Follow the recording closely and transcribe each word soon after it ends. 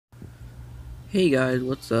Hey guys,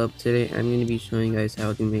 what's up? Today I'm going to be showing you guys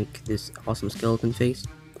how to make this awesome skeleton face.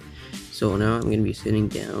 So now I'm going to be sitting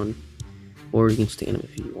down, or you can stand up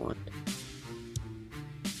if you want.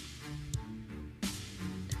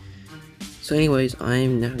 So anyways,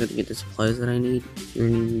 I'm now going to get the supplies that I need. You're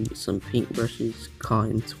going to need some paintbrushes,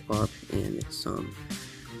 cotton swab, and some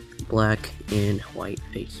black and white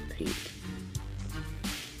face paint.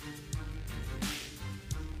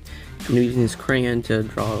 I'm using this crayon to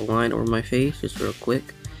draw a line over my face, just real quick.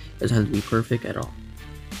 It doesn't have to be perfect at all.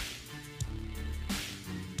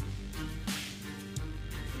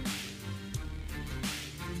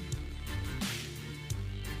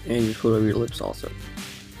 And just put over your lips also,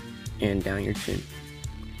 and down your chin.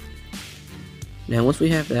 Now once we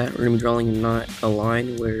have that, we're going to be drawing a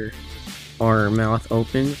line where our mouth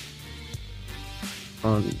opens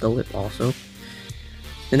on the lip also.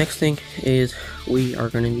 The next thing is we are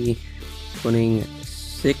going to be putting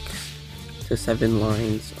 6 to 7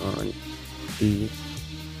 lines on the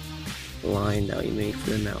line that we made for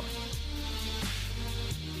the mouth.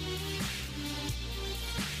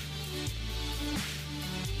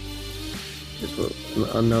 Just put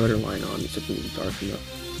another line on so it can be dark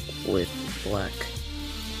enough with black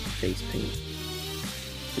face paint.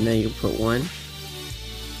 And then you put 1,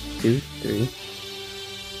 2, 3,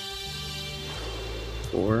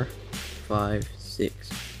 4, 5, 6.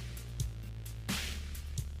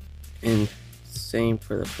 And same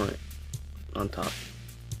for the front on top.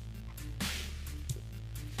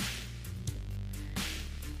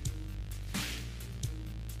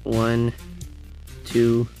 One,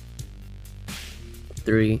 2,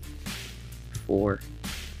 3, 4,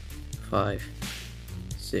 5,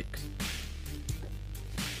 6.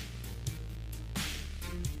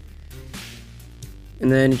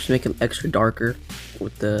 And then just make them extra darker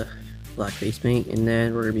with the black face paint, and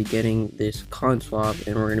then we're going to be getting this cotton swab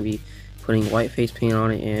and we're going to be putting white face paint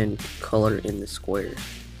on it and color in the squares,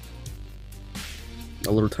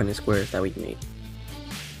 the little tiny squares that we made.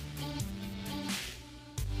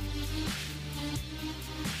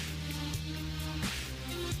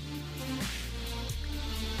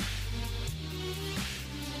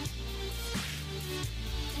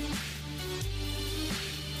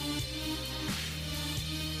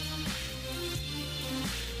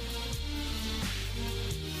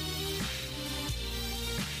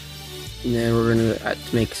 And then we're gonna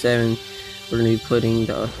to make 7. We're gonna be putting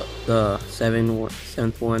the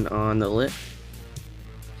seventh one on the lip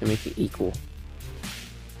to make it equal.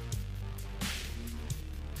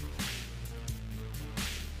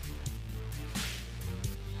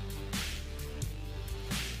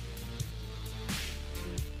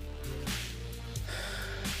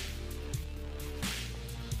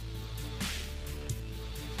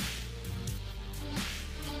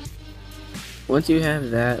 Once you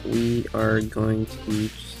have that, we are going to be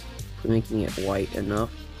making it white enough,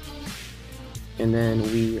 and then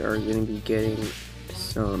we are going to be getting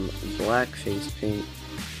some black face paint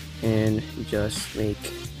and just make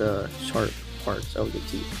the sharp parts of the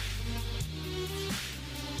teeth.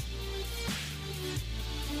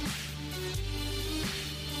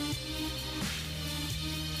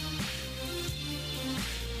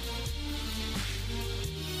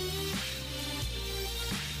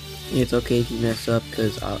 It's okay if you mess up,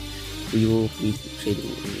 because we will be shading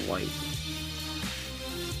in white.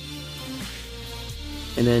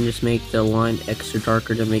 And then just make the line extra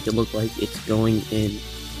darker to make it look like it's going in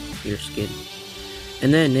your skin.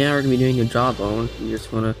 And then now we're going to be doing a jawbone. You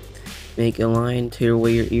just want to make a line to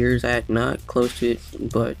where your ears at, not close to it,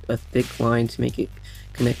 but a thick line to make it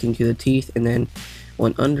connecting to the teeth, and then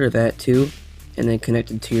one under that too, and then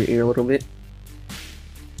connected to your ear a little bit.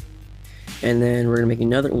 And then we're going to make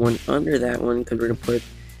another one under that one, because we're going to put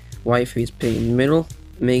white face paint in the middle.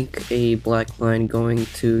 Make a black line going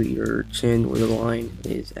to your chin where the line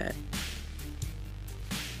is at.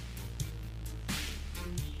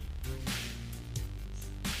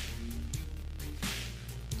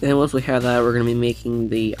 Then once we have that, we're going to be making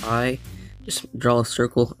the eye. Just draw a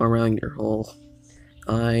circle around your whole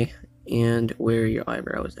eye and where your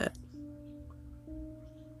eyebrow is at.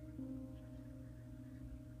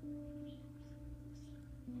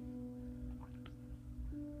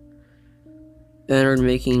 Then we're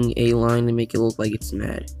making a line to make it look like it's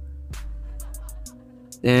mad.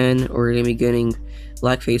 Then we're going to be getting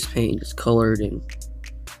black face paint just colored in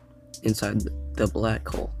inside the black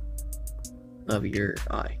hole of your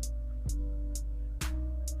eye.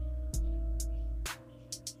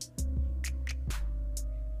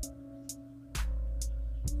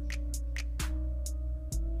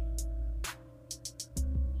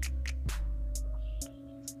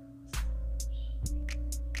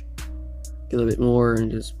 a little bit more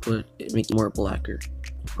and just make it more blacker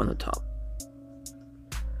on the top.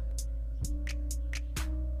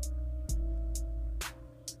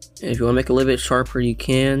 And if you want to make it a little bit sharper, you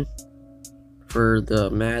can. For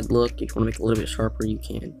the mad look, if you want to make it a little bit sharper, you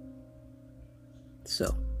can.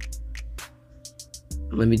 So,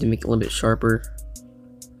 let me make it a little bit sharper.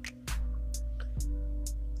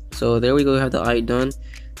 So there we go, we have the eye done.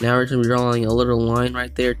 Now we're just drawing a little line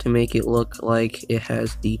right there to make it look like it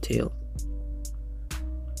has detail.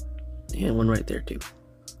 And one right there too.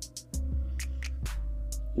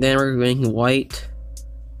 Then we're making white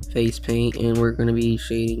face paint, and we're going to be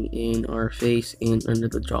shading in our face and under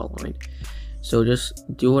the jawline. So just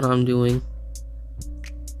do what I'm doing,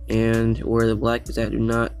 and where the black is at,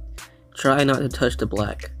 try not to touch the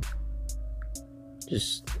black.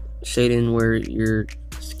 Just shade in where your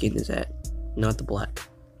skin is at, not the black.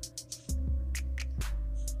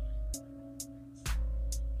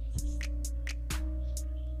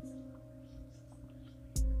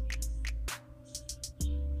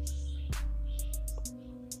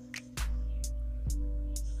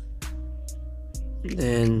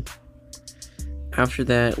 Then after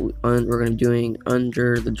that, we're going to be doing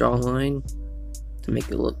under the jawline to make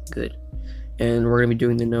it look good, and we're going to be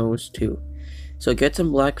doing the nose too. So get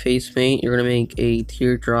some black face paint. You're going to make a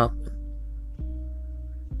teardrop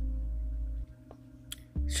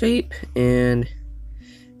shape, and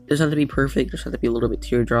it doesn't have to be perfect, it just have to be a little bit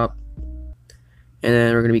teardrop. And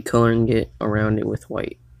then we're going to be coloring it around it with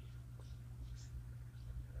white.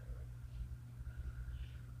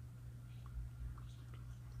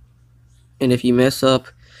 And if you mess up,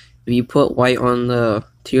 if you put white on the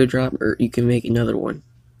teardrop, or you can make another one.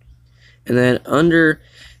 And then under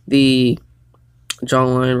the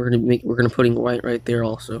jawline, we're gonna putting white right there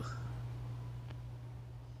also.